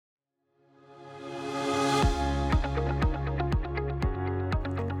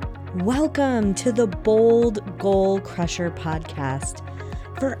Welcome to the Bold Goal Crusher podcast.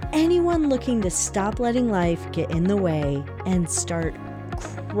 For anyone looking to stop letting life get in the way and start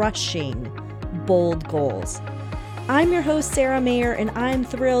crushing bold goals. I'm your host, Sarah Mayer, and I'm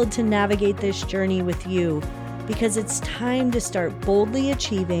thrilled to navigate this journey with you because it's time to start boldly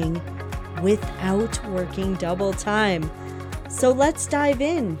achieving without working double time. So let's dive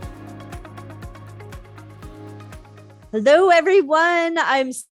in. Hello, everyone.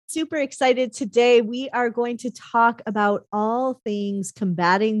 I'm super excited today. We are going to talk about all things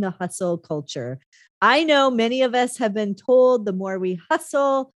combating the hustle culture. I know many of us have been told the more we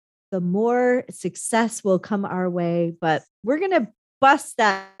hustle, the more success will come our way, but we're going to bust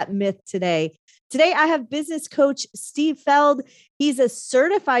that myth today. Today, I have business coach Steve Feld. He's a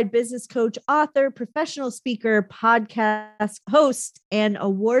certified business coach, author, professional speaker, podcast host, and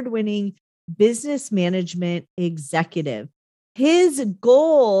award-winning business management executive. His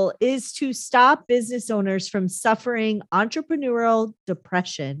goal is to stop business owners from suffering entrepreneurial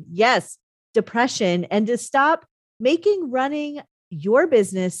depression. Yes, depression, and to stop making running your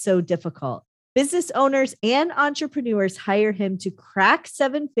business so difficult. Business owners and entrepreneurs hire him to crack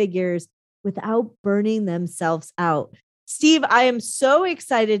 7 figures without burning themselves out. Steve, I am so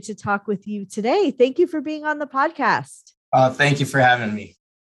excited to talk with you today. Thank you for being on the podcast. Thank you for having me.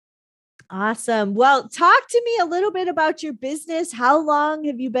 Awesome. Well, talk to me a little bit about your business. How long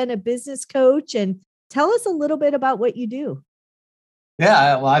have you been a business coach? And tell us a little bit about what you do.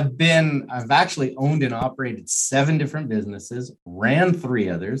 Yeah, well, I've actually owned and operated 7 different businesses, ran 3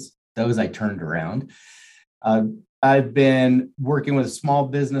 others. Those I turned around. I've been working with small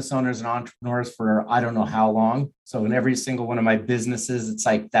business owners and entrepreneurs for I don't know how long. So in every single one of my businesses, it's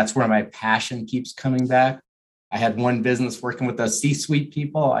like that's where my passion keeps coming back. I had one business working with the C-suite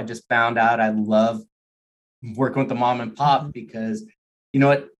people. I just found out I love working with the mom and pop because, you know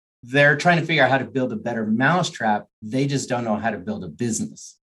what, they're trying to figure out how to build a better mousetrap. They just don't know how to build a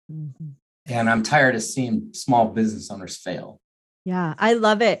business. Mm-hmm. And I'm tired of seeing small business owners fail. Yeah, I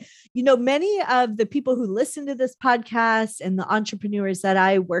love it. You know, many of the people who listen to this podcast and the entrepreneurs that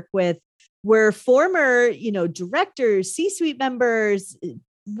I work with were former, directors, C-suite members,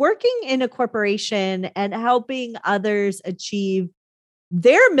 working in a corporation and helping others achieve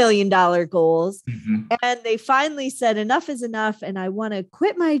their $1 million goals. Mm-hmm. And they finally said, enough is enough. And I want to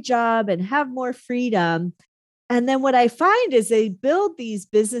quit my job and have more freedom. And then what I find is they build these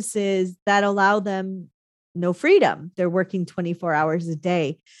businesses that allow them no freedom. They're working 24 hours a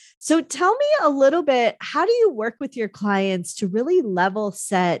day. So tell me a little bit, how do you work with your clients to really level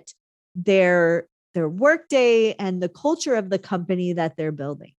set their workday and the culture of the company that they're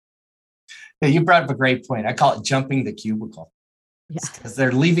building? Yeah, you brought up a great point. I call it jumping the cubicle. Yeah, because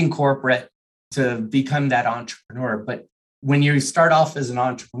they're leaving corporate to become that entrepreneur. But when you start off as an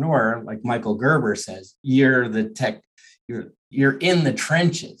entrepreneur, like Michael Gerber says, you're the tech, you're in the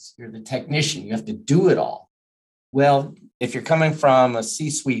trenches, you're the technician, you have to do it all. Well, if you're coming from a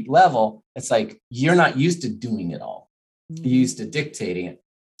C-suite level, it's like you're not used to doing it all. You're used to dictating it.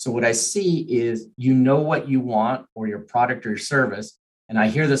 So what I see is you know what you want or your product or your service. And I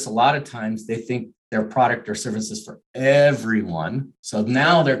hear this a lot of times. They think their product or service is for everyone. So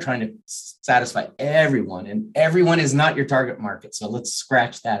now they're trying to satisfy everyone, and everyone is not your target market. So let's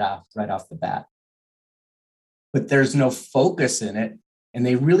scratch that off right off the bat. But there's no focus in it, and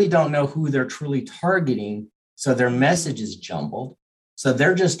they really don't know who they're truly targeting. So their message is jumbled. So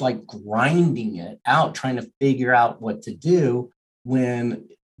they're just like grinding it out, trying to figure out what to do when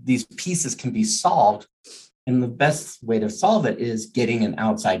these pieces can be solved. And the best way to solve it is getting an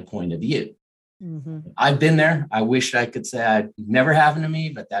outside point of view. Mm-hmm. I've been there. I wish I could say it never happened to me,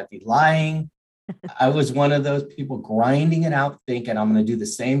 but that'd be lying. I was one of those people grinding it out, thinking I'm going to do the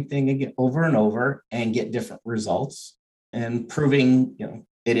same thing again over and over and get different results and proving,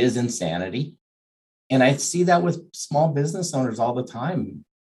 it is insanity. And I see that with small business owners all the time.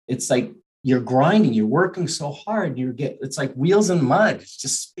 It's like you're grinding, you're working so hard, it's like wheels in mud, it's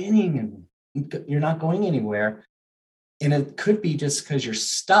just spinning and you're not going anywhere. And it could be just because you're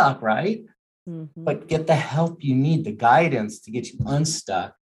stuck, right? Mm-hmm. But get the help you need, the guidance to get you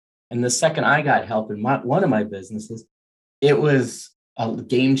unstuck. And the second I got help in one of my businesses, it was a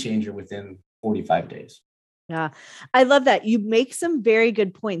game changer within 45 days. Yeah, I love that. You make some very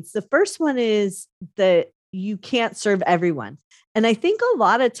good points. The first one is that you can't serve everyone. And I think a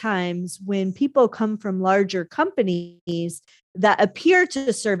lot of times when people come from larger companies that appear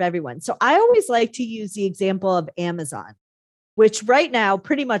to serve everyone. So I always like to use the example of Amazon, which right now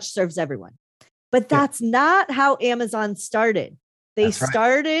pretty much serves everyone. But that's not how Amazon started. They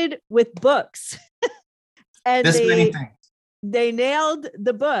started with books. And many things. they nailed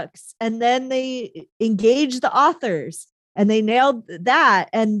the books, and then they engaged the authors, and they nailed that,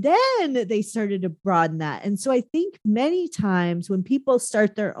 and then they started to broaden that. And so I think many times when people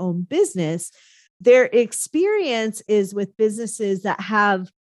start their own business, their experience is with businesses that have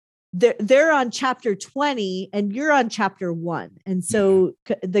they're on chapter 20 and you're on chapter 1, and so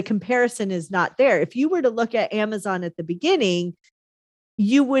the comparison is not there. If you were to look at Amazon at the beginning,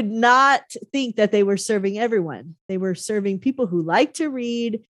 you would not think that they were serving everyone. They were serving people who like to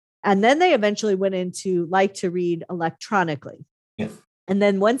read. And then they eventually went into like to read electronically. Yes. And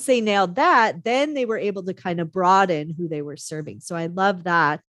then once they nailed that, then they were able to kind of broaden who they were serving. So I love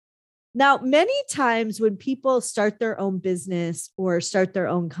that. Now, many times when people start their own business or start their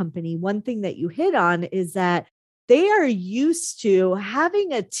own company, one thing that you hit on is that they are used to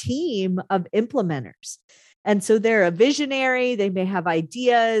having a team of implementers. And so they're a visionary, they may have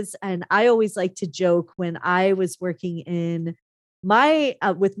ideas. And I always like to joke when I was working in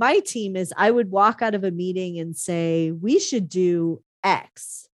with my team is I would walk out of a meeting and say, we should do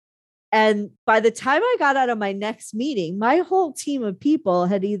X. And by the time I got out of my next meeting, my whole team of people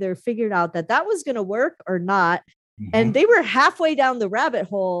had either figured out that that was going to work or not. And they were halfway down the rabbit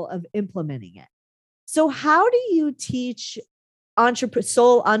hole of implementing it. So how do you teach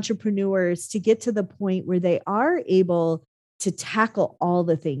sole entrepreneurs to get to the point where they are able to tackle all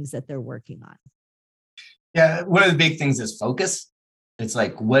the things that they're working on? Yeah, one of the big things is focus. It's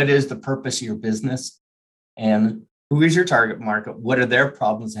like, what is the purpose of your business? And who is your target market? What are their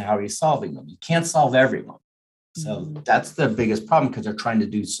problems and how are you solving them? You can't solve everyone. So that's the biggest problem because they're trying to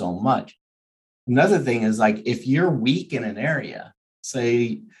do so much. Another thing is like, if you're weak in an area,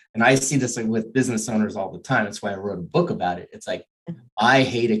 say, and I see this with business owners all the time. That's why I wrote a book about it. It's like, I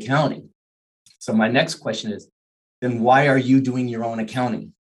hate accounting. So my next question is, then why are you doing your own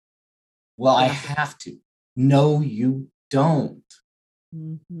accounting? Well, I have to. No, you don't.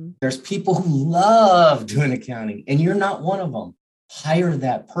 There's people who love doing accounting and you're not one of them. Hire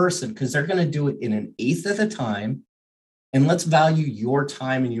that person because they're going to do it in an eighth of the time. And let's value your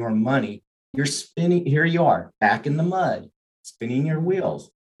time and your money. You're spinning, here you are back in the mud, spinning your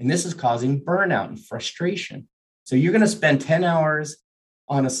wheels. And this is causing burnout and frustration. So you're going to spend 10 hours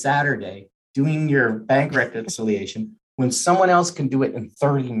on a Saturday doing your bank reconciliation when someone else can do it in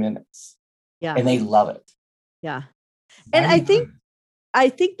 30 minutes. Yeah. And they love it. Yeah. And I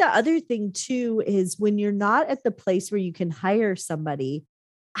think the other thing too is when you're not at the place where you can hire somebody,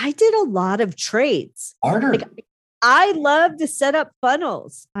 I did a lot of trades. Harder. Like, I love to set up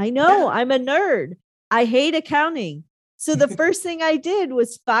funnels. I know I'm a nerd. I hate accounting. So the first thing I did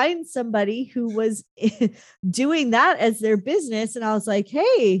was find somebody who was doing that as their business. And I was like,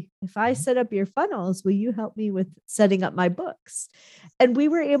 hey, if I set up your funnels, will you help me with setting up my books? And we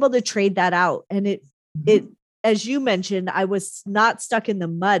were able to trade that out. And it, as you mentioned, I was not stuck in the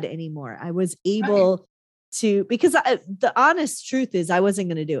mud anymore. I was able to, because the honest truth is I wasn't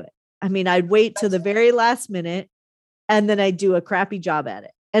going to do it. I mean, I'd wait till the very last minute and then I'd do a crappy job at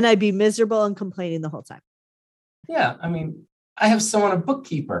it. And I'd be miserable and complaining the whole time. Yeah. I mean, I have someone, a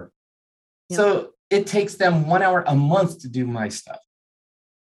bookkeeper. Yeah. So it takes them 1 hour a month to do my stuff.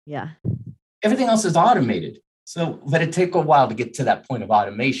 Yeah. Everything else is automated. So, but it took a while to get to that point of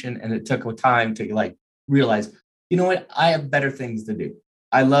automation. And it took a time to like realize, you know what? I have better things to do.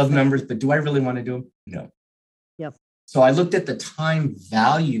 I love numbers, but do I really want to do them? No. Yep. So I looked at the time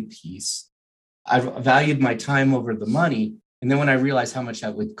value piece. I valued my time over the money. And then when I realized how much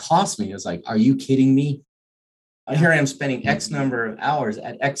that would cost me, I was like, are you kidding me? Here I am spending X number of hours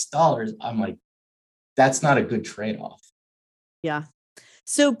at X dollars. I'm like, that's not a good trade-off. Yeah.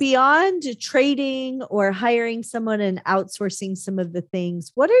 So beyond trading or hiring someone and outsourcing some of the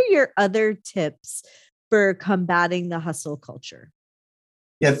things, what are your other tips for combating the hustle culture?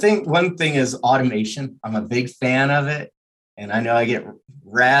 Yeah, I think one thing is automation. I'm a big fan of it. And I know I get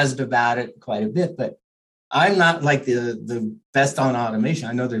razzed about it quite a bit, but I'm not like the best on automation.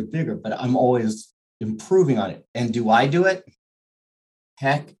 I know they're bigger, but I'm always improving on it. And do I do it?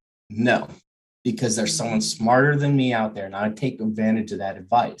 Heck, no, because there's someone smarter than me out there and I take advantage of that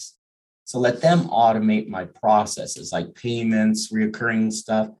advice. So let them automate my processes like payments, reoccurring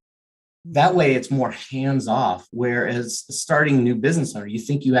stuff. That way it's more hands off. Whereas starting a new business owner, you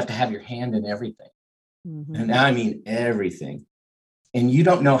think you have to have your hand in everything. And I mean everything. And you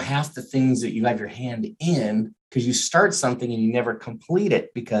don't know half the things that you have your hand in because you start something and you never complete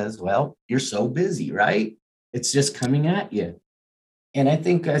it because, well, you're so busy, right? It's just coming at you. And I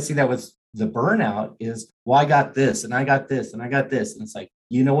think I see that with the burnout is, well, I got this and I got this and I got this. And it's like,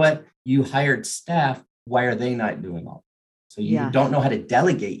 you know what? You hired staff. Why are they not doing all? So you don't know how to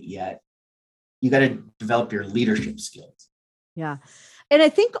delegate yet. You got to develop your leadership skills. Yeah. And I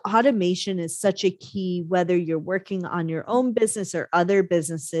think automation is such a key, whether you're working on your own business or other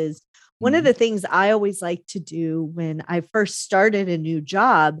businesses. One of Mhm. the things I always like to do when I first started a new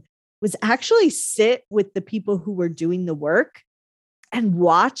job was actually sit with the people who were doing the work and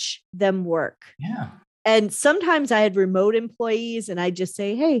watch them work. Yeah. And sometimes I had remote employees and I just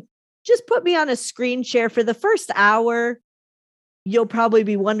say, hey, just put me on a screen share for the first hour. You'll probably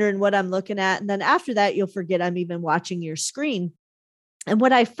be wondering what I'm looking at. And then after that, you'll forget I'm even watching your screen. And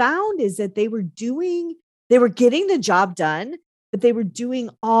what I found is that they were getting the job done, but they were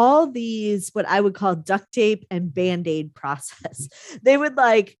doing all these, what I would call duct tape and band-aid process. They would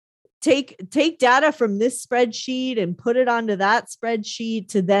like take data from this spreadsheet and put it onto that spreadsheet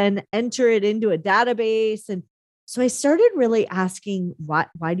to then enter it into a database. And so I started really asking,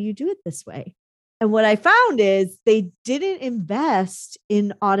 why do you do it this way? And what I found is they didn't invest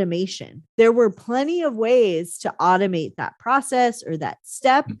in automation. There were plenty of ways to automate that process or that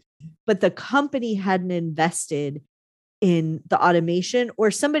step, but the company hadn't invested in the automation, or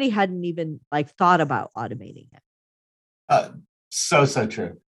somebody hadn't even like thought about automating it. Uh, so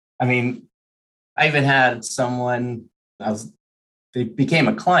true. I mean, I even had someone, they became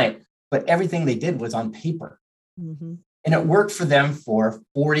a client, but everything they did was on paper. Mm-hmm. And it worked for them for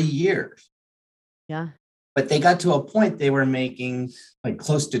 40 years. Yeah. But they got to a point they were making like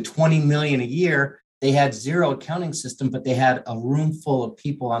close to 20 million a year. They had zero accounting system, but they had a room full of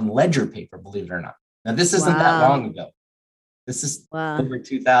people on ledger paper, believe it or not. Now, this isn't that Wow. long ago. This is Wow. over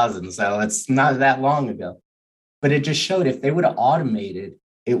 2000, so it's not that long ago. But it just showed if they would have automated,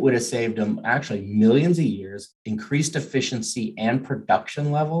 it would have saved them actually millions of years, increased efficiency and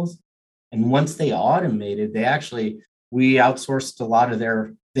production levels. And once they automated, we outsourced a lot of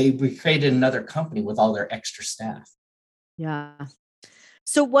we created another company with all their extra staff. Yeah.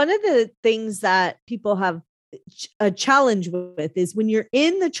 So one of the things that people have a challenge with is when you're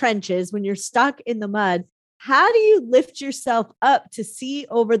in the trenches, when you're stuck in the mud, how do you lift yourself up to see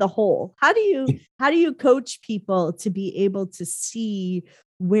over the hole? How do you coach people to be able to see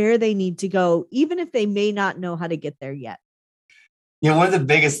where they need to go, even if they may not know how to get there yet? One of the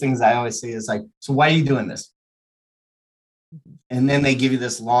biggest things I always say is like, so why are you doing this? Mm-hmm. And then they give you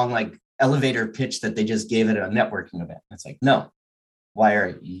this long, like elevator pitch that they just gave at a networking event. It's like, no,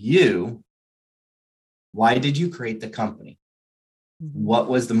 why did you create the company? Mm-hmm. What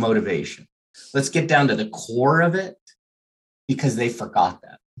was the motivation? Let's get down to the core of it, because they forgot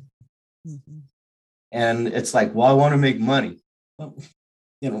that. Mm-hmm. And it's like, well, I want to make money. Well,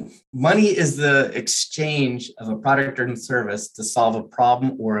 money is the exchange of a product or service to solve a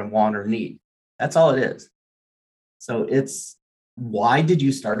problem or a want or need. That's all it is. So it's, why did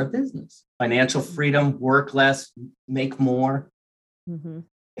you start a business? Financial freedom, work less, make more. Mm-hmm.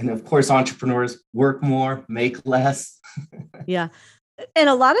 And of course, entrepreneurs work more, make less. Yeah. And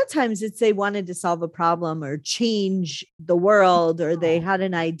a lot of times it's they wanted to solve a problem or change the world, or they had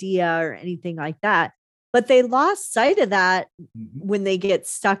an idea or anything like that. But they lost sight of that when they get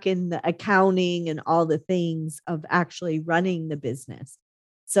stuck in the accounting and all the things of actually running the business.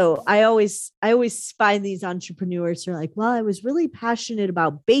 So I always find these entrepreneurs who are like, well, I was really passionate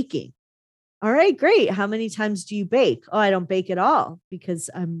about baking. All right, great. How many times do you bake? Oh, I don't bake at all because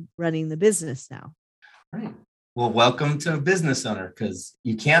I'm running the business now. Right. Well, welcome to a business owner, because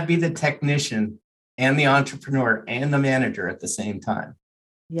you can't be the technician and the entrepreneur and the manager at the same time.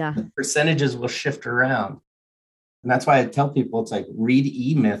 Yeah. The percentages will shift around. And that's why I tell people, it's like, read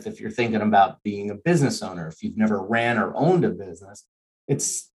E-Myth if you're thinking about being a business owner. If you've never ran or owned a business,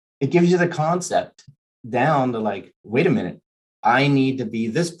 it gives you the concept down to like, wait a minute, I need to be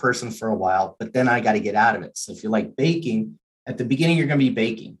this person for a while, but then I got to get out of it. So if you like baking, at the beginning, you're going to be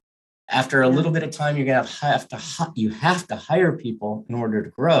baking. After a little bit of time, you're going to have to hire people in order to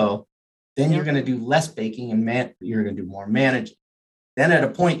grow. Then you're going to do less baking and you're going to do more managing. Then at a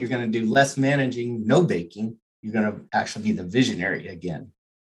point, you're going to do less managing, no baking. You're going to actually be the visionary again.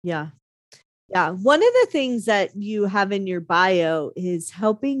 Yeah. Yeah. One of the things that you have in your bio is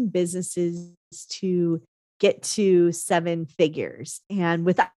helping businesses to get to 7 figures and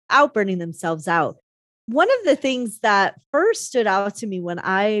without burning themselves out. One of the things that first stood out to me when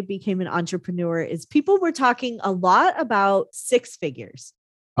I became an entrepreneur is people were talking a lot about 6 figures.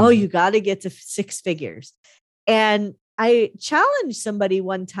 Oh, you got to get to 6 figures. And I challenged somebody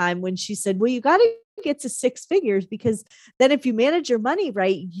one time when she said, well, you got to get to 6 figures because then if you manage your money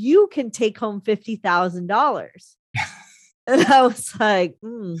right, you can take home $50,000. And I was like,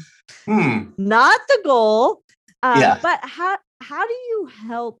 not the goal. But how do you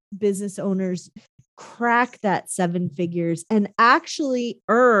help business owners crack that 7 figures and actually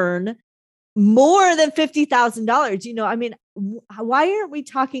earn more than $50,000. I mean, why aren't we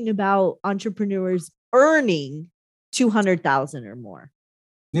talking about entrepreneurs earning 200,000 or more?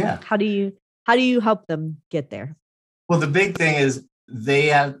 Yeah. How do you help them get there? Well, the big thing is they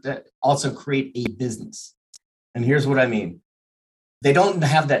have to also create a business. And here's what I mean. They don't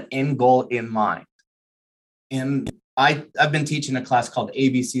have that end goal in mind. And I've been teaching a class called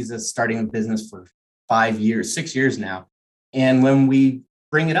ABCs of Starting a Business for 6 years now. And when we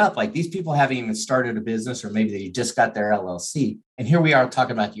bring it up, like these people haven't even started a business, or maybe they just got their LLC. And here we are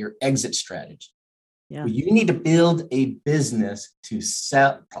talking about your exit strategy. Yeah. Well, you need to build a business to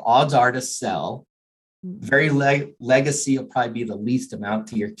sell. Odds are to sell. Very legacy will probably be the least amount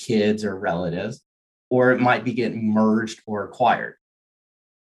to your kids or relatives, or it might be getting merged or acquired.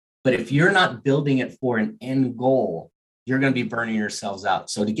 But if you're not building it for an end goal, you're going to be burning yourselves out.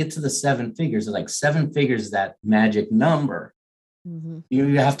 So to get to the 7 figures, like 7 figures, that magic number,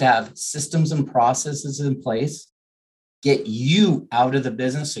 you have to have systems and processes in place, get you out of the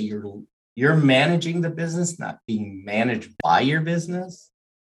business. So you're managing the business, not being managed by your business.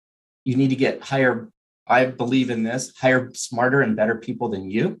 You need to hire, I believe in this, hire smarter and better people than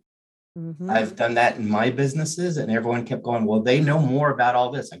you. I've done that in my businesses, and everyone kept going, well, they know more about all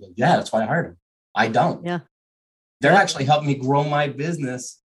this. I go, yeah, that's why I hired them. I don't. Yeah. They're actually helping me grow my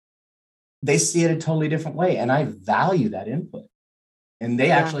business. They see it a totally different way, and I value that input. And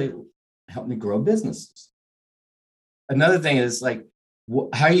they actually help me grow businesses. Another thing is like, what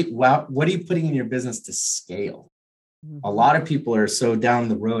are you putting in your business to scale? A lot of people are so down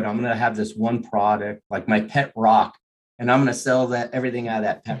the road. I'm going to have this one product, like my pet rock, and I'm going to sell everything out of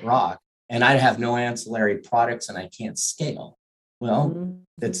that pet rock. And I have no ancillary products, and I can't scale. Well,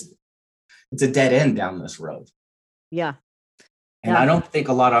 it's a dead end down this road. Yeah. And I don't think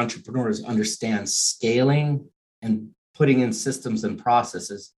a lot of entrepreneurs understand scaling and putting in systems and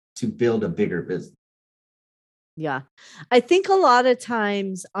processes to build a bigger business. Yeah. I think a lot of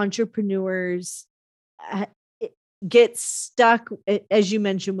times entrepreneurs get stuck, as you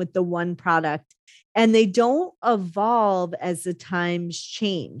mentioned, with the one product, and they don't evolve as the times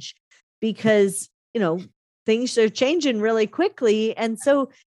change, because, things are changing really quickly. And so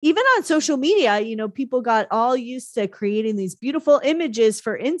even on social media, people got all used to creating these beautiful images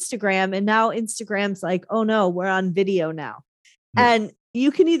for Instagram. And now Instagram's like, oh no, we're on video now. Yeah. And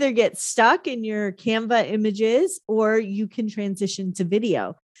you can either get stuck in your Canva images, or you can transition to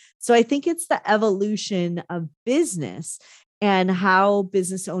video. So I think it's the evolution of business and how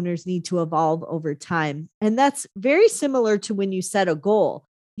business owners need to evolve over time. And that's very similar to when you set a goal.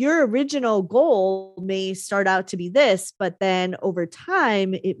 Your original goal may start out to be this, but then over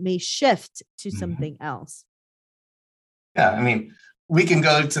time, it may shift to something else. Yeah. I mean, we can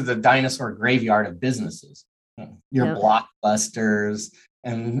go to the dinosaur graveyard of businesses, your Blockbusters,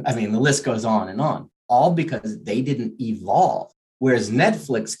 and I mean, the list goes on and on, all because they didn't evolve. Whereas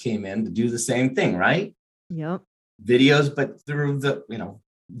Netflix came in to do the same thing, right? Yep. Videos, but through the,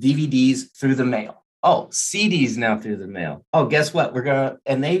 DVDs through the mail. Oh, CDs now through the mail. Oh, guess what?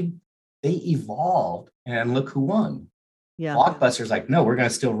 And they evolved, and look who won. Yeah. Blockbuster's like, no, we're going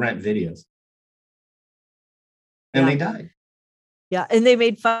to still rent videos. And they died. Yeah. And they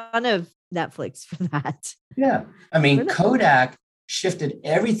made fun of Netflix for that. Yeah. I mean, Kodak shifted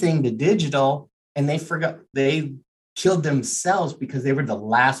everything to digital, and they killed themselves because they were the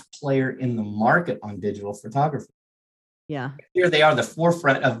last player in the market on digital photography. Yeah. Here they are, the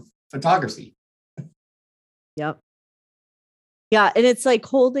forefront of photography. Yep. Yeah. And it's like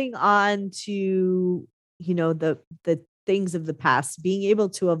holding on to, the things of the past, being able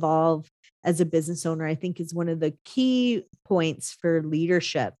to evolve as a business owner, I think is one of the key points for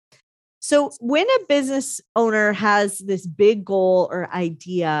leadership. So when a business owner has this big goal or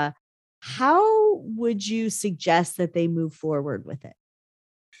idea, how would you suggest that they move forward with it?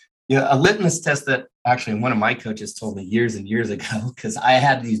 Yeah, a litmus test that actually one of my coaches told me years and years ago, because I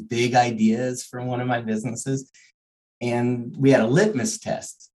had these big ideas for one of my businesses, and we had a litmus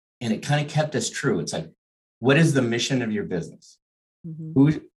test, and it kind of kept us true. It's like, what is the mission of your business?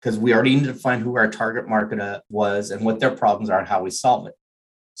 Because we already need to find who our target market was and what their problems are and how we solve it.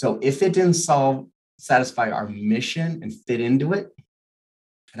 So if it didn't satisfy our mission and fit into it,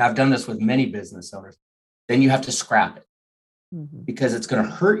 and I've done this with many business owners, then you have to scrap it, because it's going to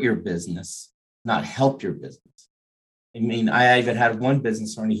hurt your business, not help your business. I mean, I even had one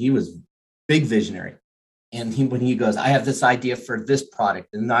business owner, he was big visionary. And when he goes, I have this idea for this product,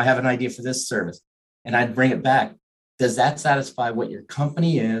 and I have an idea for this service, and I'd bring it back. Does that satisfy what your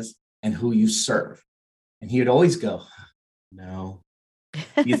company is and who you serve? And he would always go, no.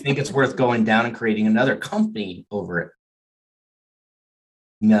 You think it's worth going down and creating another company over it?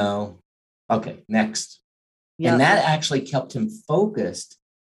 No. Okay, next. Yep. And that actually kept him focused.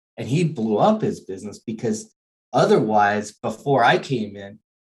 And he blew up his business because otherwise, before I came in,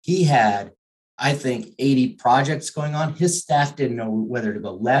 he had, I think, 80 projects going on. His staff didn't know whether to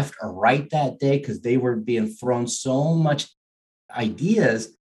go left or right that day because they were being thrown so much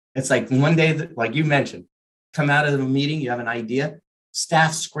ideas. It's like one day, that, like you mentioned, come out of the meeting, you have an idea,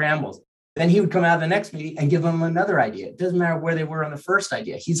 staff scrambles. Then he would come out of the next meeting and give them another idea. It doesn't matter where they were on the first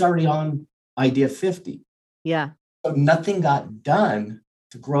idea. He's already on idea 50. Yeah. So nothing got done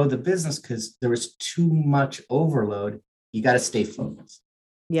to grow the business because there was too much overload. You got to stay focused.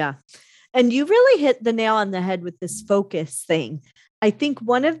 Yeah. And you really hit the nail on the head with this focus thing. I think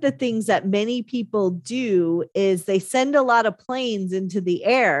one of the things that many people do is they send a lot of planes into the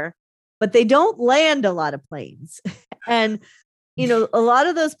air, but they don't land a lot of planes. And, a lot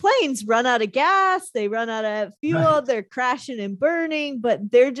of those planes run out of gas, they run out of fuel, right. They're crashing and burning, but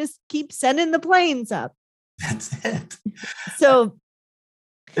they're just keep sending the planes up. That's it. So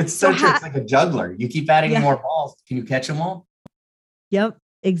it's so true. It's like a juggler. You keep adding more balls. Can you catch them all? Yep,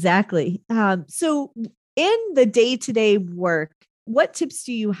 exactly. So in the day-to-day work, what tips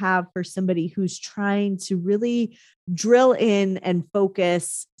do you have for somebody who's trying to really drill in and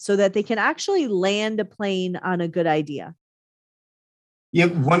focus so that they can actually land a plane on a good idea? Yeah,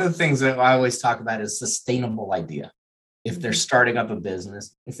 one of the things that I always talk about is sustainable idea. If they're starting up a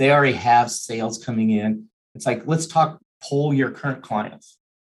business, if they already have sales coming in, it's like, let's poll your current clients.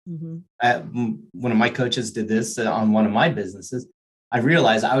 Mm-hmm. One of my coaches did this on one of my businesses. I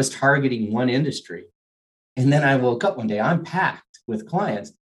realized I was targeting one industry. And then I woke up one day, I'm packed with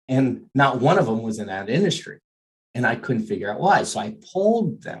clients and not one of them was in that industry. And I couldn't figure out why. So I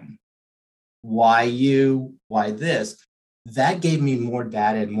polled them. Why you? Why this? That gave me more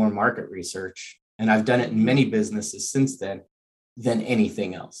data and more market research. And I've done it in many businesses since then than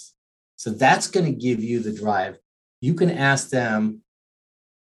anything else. So that's going to give you the drive. You can ask them,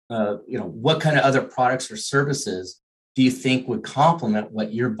 what kind of other products or services do you think would complement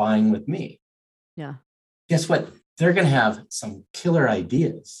what you're buying with me? Yeah. Guess what? They're going to have some killer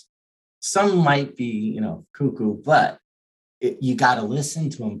ideas. Some might be, cuckoo, but you got to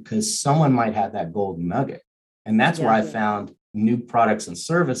listen to them because someone might have that golden nugget. And that's where I found new products and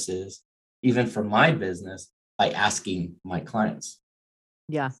services, even for my business, by asking my clients.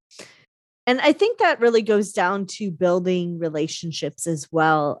 Yeah. And I think that really goes down to building relationships as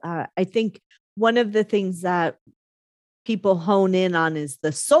well. I think one of the things that people hone in on is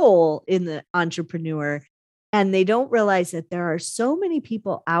the soul in the entrepreneur. And they don't realize that there are so many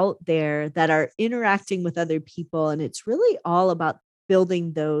people out there that are interacting with other people. And it's really all about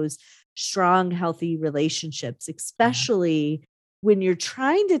building those strong, healthy relationships, especially when you're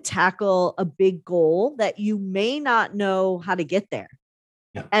trying to tackle a big goal that you may not know how to get there.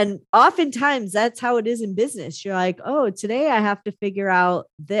 Yeah. And oftentimes that's how it is in business. You're like, oh, today I have to figure out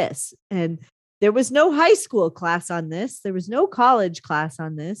this. And there was no high school class on this. There was no college class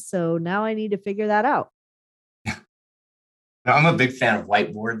on this. So now I need to figure that out. I'm a big fan of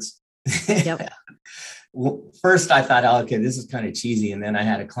whiteboards. Yep. Well, first I thought, okay, this is kind of cheesy. And then I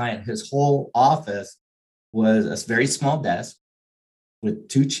had a client, his whole office was a very small desk with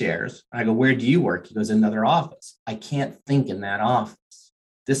 2 chairs. I go, where do you work? He goes, another office. I can't think in that office.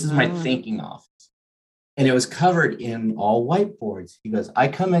 This is my thinking office. And it was covered in all whiteboards. He goes, I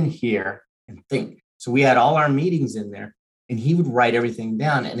come in here and think. So we had all our meetings in there and he would write everything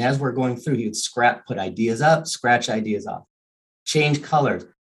down. And as we're going through, he would put ideas up, scratch ideas off, change colors.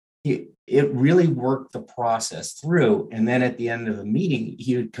 It really worked the process through. And then at the end of the meeting,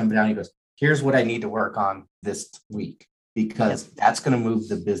 he would come down and he goes, here's what I need to work on this week, because that's going to move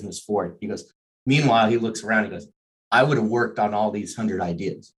the business forward. He goes, meanwhile, he looks around, he goes, I would have worked on all these 100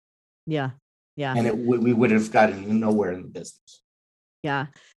 ideas. Yeah. Yeah. And we would have gotten nowhere in the business. Yeah.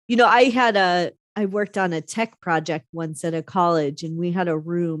 I worked on a tech project once at a college and we had a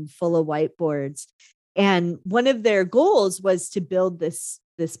room full of whiteboards. And one of their goals was to build this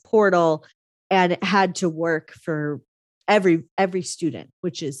portal, and it had to work for every student,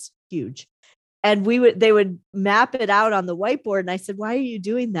 which is huge. And they would map it out on the whiteboard. And I said, why are you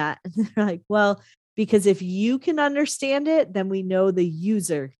doing that? And they're like, well, because if you can understand it, then we know the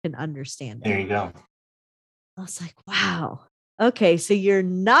user can understand it. There you go. I was like, wow. Okay. So you're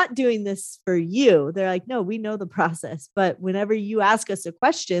not doing this for you. They're like, no, we know the process. But whenever you ask us a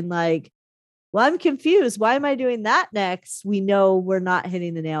question, like, well, I'm confused. Why am I doing that next? We know we're not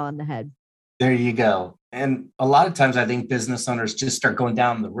hitting the nail on the head. There you go. And a lot of times I think business owners just start going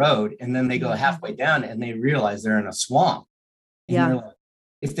down the road and then they go halfway down and they realize they're in a swamp. And like,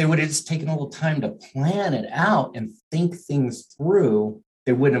 if they would have just taken a little time to plan it out and think things through, they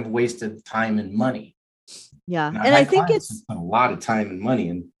they wouldn't have wasted time and money. Yeah. And And I I've had think clients who it's, put a lot of time and money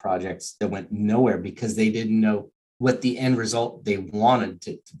in projects that went nowhere because they didn't know what the end result they wanted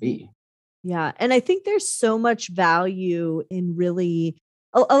it to be. yeah. And I think there's so much value in really,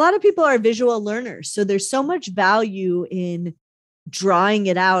 a lot of people are visual learners. So there's so much value in drawing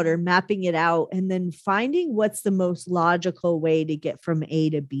it out or mapping it out and then finding what's the most logical way to get from A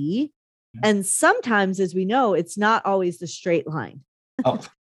to B. And sometimes, as we know, it's not always the straight line. Oh,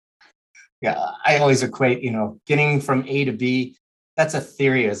 yeah. I always equate, getting from A to B, that's a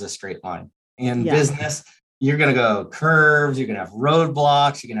theory as a straight line. In Yeah. business, you're going to go curves, you're going to have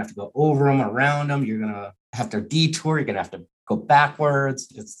roadblocks, you're going to have to go over them, around them, you're going to have to detour, you're going to have to go backwards.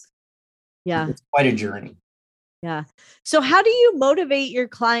 It's quite a journey. Yeah. So how do you motivate your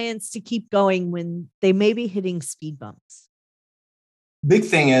clients to keep going when they may be hitting speed bumps? Big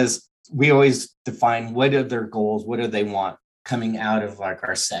thing is we always define what are their goals, what do they want coming out of like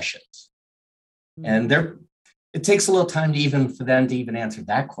our sessions. And it takes a little time for them to even answer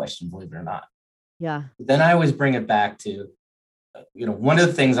that question, believe it or not. Yeah. Then I always bring it back to, one of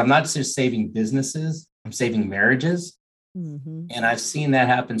the things, I'm not just saving businesses, I'm saving marriages. Mm-hmm. And I've seen that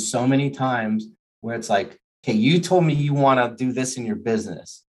happen so many times where it's like, okay, you told me you want to do this in your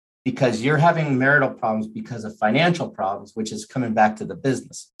business because you're having marital problems because of financial problems, which is coming back to the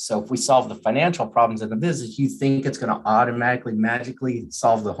business. So if we solve the financial problems in the business, you think it's going to automatically, magically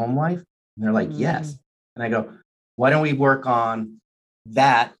solve the home life? And they're like, yes. And I go, why don't we work on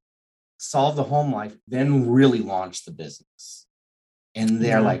that, solve the home life, then really launch the business? And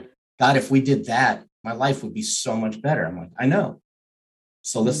they're like, God, if we did that, my life would be so much better. I'm like, I know.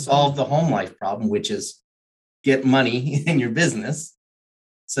 So let's solve the home life problem, which is get money in your business.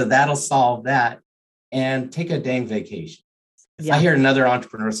 So that'll solve that, and take a dang vacation. If I hear another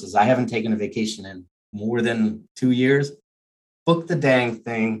entrepreneur says, I haven't taken a vacation in more than 2 years, book the dang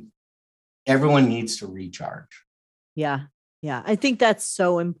thing. Everyone needs to recharge. Yeah. Yeah. I think that's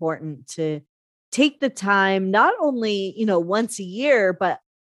so important to take the time, not only, once a year, but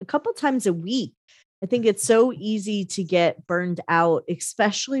a couple times a week. I think it's so easy to get burned out,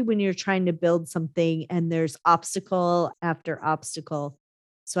 especially when you're trying to build something and there's obstacle after obstacle.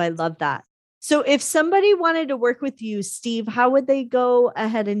 So I love that. So if somebody wanted to work with you, Steve, how would they go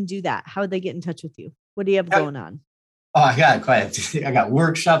ahead and do that? How would they get in touch with you? What do you have going on? Oh, I got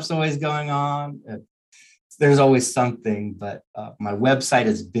workshops always going on. There's always something, but my website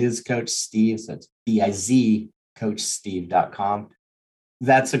is Biz Coach Steve. So it's bizcoachsteve.com.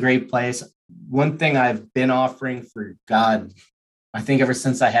 That's a great place. One thing I've been offering for God, I think ever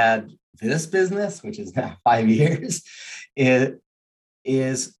since I had this business, which is now 5 years, is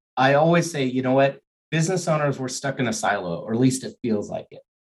I always say, you know what? Business owners were stuck in a silo, or at least it feels like it.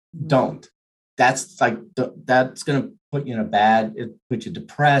 Don't. That's going to put you it put you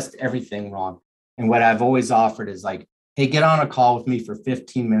depressed, everything wrong. And what I've always offered is like, hey, get on a call with me for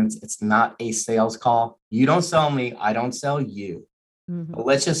 15 minutes. It's not a sales call. You don't sell me. I don't sell you. But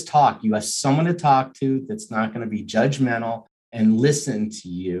let's just talk. You have someone to talk to that's not going to be judgmental and listen to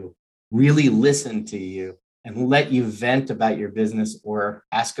you, really listen to you, and let you vent about your business or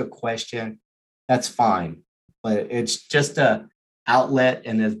ask a question. That's fine. But it's just a outlet.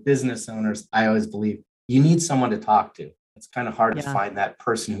 And as business owners, I always believe you need someone to talk to. It's kind of hard to find that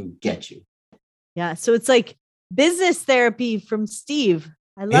person who gets you. Yeah. So it's like business therapy from Steve.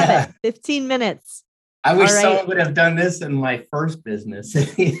 I love it. 15 minutes. I wish someone would have done this in my first business.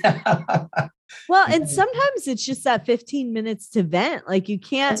 Well, and sometimes it's just that 15 minutes to vent. Like you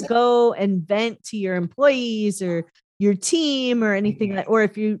can't go and vent to your employees or your team or anything. Or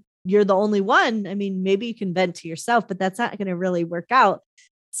if you're the only one, I mean, maybe you can vent to yourself, but that's not going to really work out.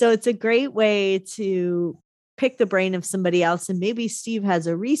 So it's a great way to pick the brain of somebody else. And maybe Steve has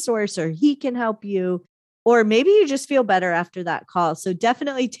a resource or he can help you. Or maybe you just feel better after that call. So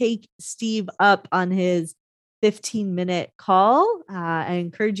definitely take Steve up on his 15-minute call. I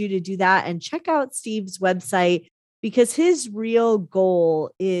encourage you to do that and check out Steve's website because his real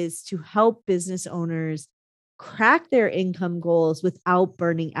goal is to help business owners crack their income goals without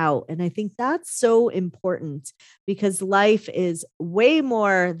burning out. And I think that's so important because life is way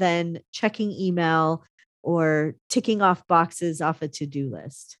more than checking email or ticking off boxes off a to-do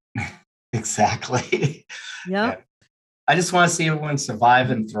list. Exactly. Yeah. I just want to see everyone survive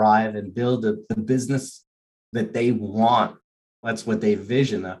and thrive and build the business that they want. That's what they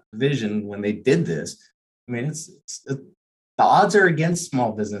vision when they did this. I mean, the odds are against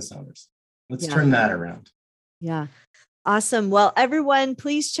small business owners. Let's turn that around. Yeah. Awesome. Well, everyone,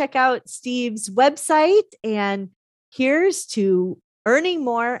 please check out Steve's website, and here's to earning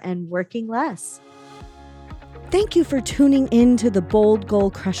more and working less. Thank you for tuning in to the Bold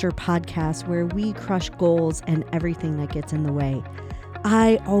Goal Crusher podcast, where we crush goals and everything that gets in the way.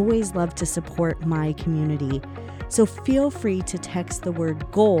 I always love to support my community, so feel free to text the word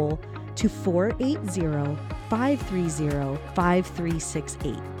goal to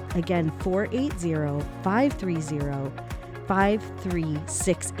 480-530-5368. Again,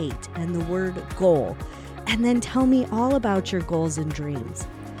 480-530-5368 and the word goal. And then tell me all about your goals and dreams.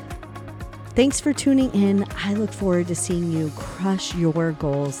 Thanks for tuning in. I look forward to seeing you crush your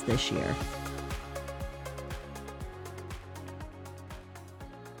goals this year.